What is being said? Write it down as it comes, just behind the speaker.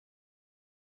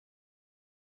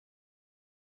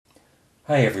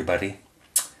Hi everybody.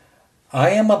 I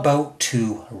am about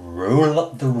to roll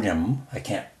up the rim. I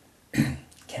can't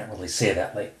really say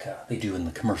that like they do in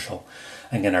the commercial.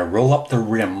 I'm going to roll up the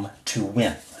rim to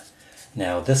win.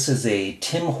 Now this is a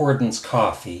Tim Hortons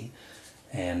coffee,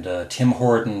 and Tim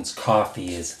Hortons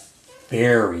coffee is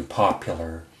very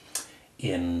popular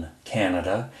in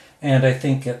Canada, and I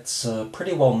think it's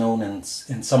pretty well known in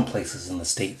some places in the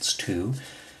States too.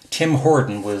 Tim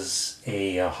Horton was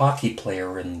a hockey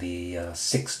player in the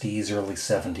 60s, early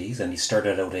 70s, and he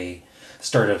started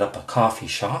up a coffee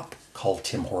shop called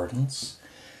Tim Hortons,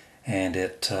 and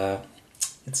it's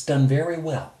done very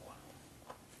well.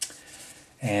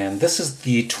 And this is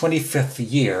the 25th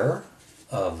year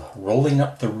of rolling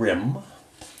up the rim.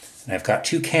 And I've got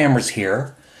two cameras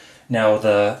here. Now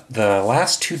the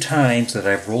last two times that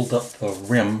I've rolled up the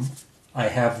rim, I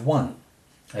have won.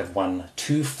 I've won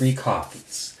 2 free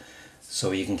coffees.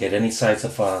 So you can get any size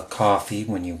of coffee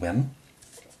when you win.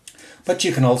 But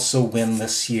you can also win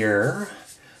this year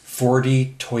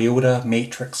 40 Toyota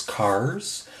Matrix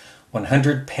cars,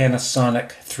 100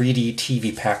 Panasonic 3D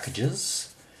TV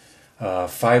packages,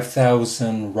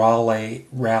 5,000 Raleigh,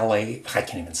 I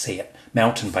can't even say it,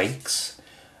 mountain bikes,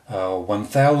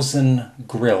 1,000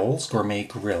 grills, gourmet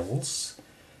grills,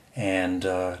 and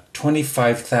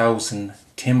 25,000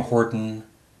 Tim Horton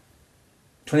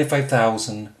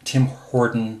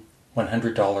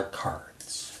 $100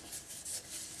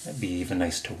 cards. That'd be even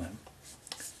nice to win.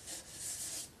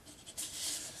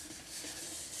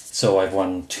 So I've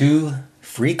won 2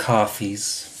 free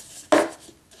coffees,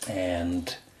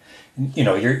 and you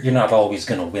know, you're not always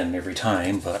going to win every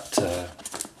time, but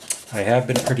I have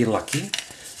been pretty lucky.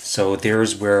 So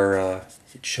there's where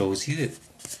it shows you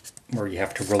where you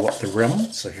have to roll up the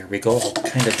rim. So here we go. I'll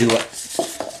kind of do it.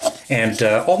 And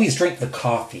always drink the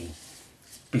coffee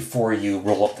before you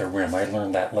roll up the rim. I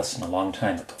learned that lesson a long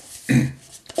time ago.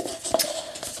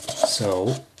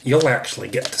 So you'll actually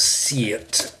get to see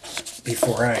it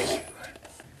before I do,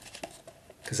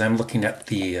 because I'm looking at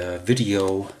the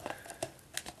video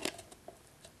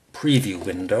preview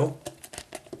window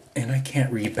and I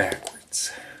can't read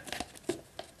backwards.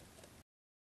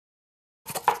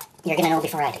 You're gonna know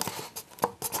before I do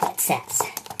what it says.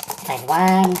 If I've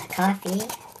won coffee.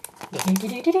 Okay,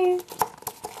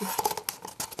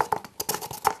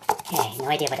 no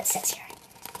idea what it says here.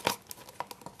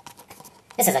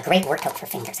 This is a great workout for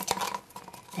fingers, I tell you.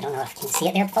 I don't know if you can see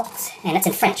it there, folks. And it's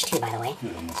in French, too, by the way.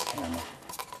 On this camera.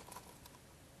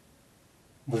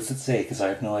 What does it say? Because I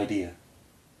have no idea.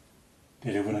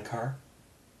 Did it win a car?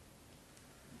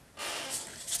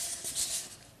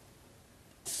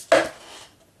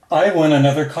 I won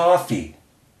another coffee.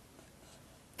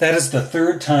 That is the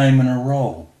 3rd time in a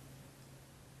row.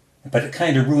 But it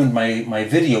kind of ruined my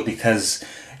video, because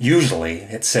usually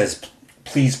it says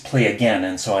please play again,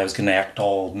 and so I was going to act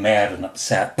all mad and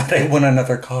upset, but I won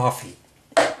another coffee.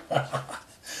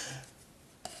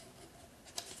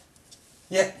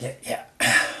 Yeah.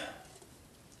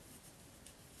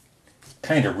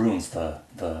 Kind of ruins the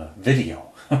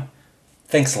video.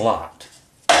 Thanks a lot.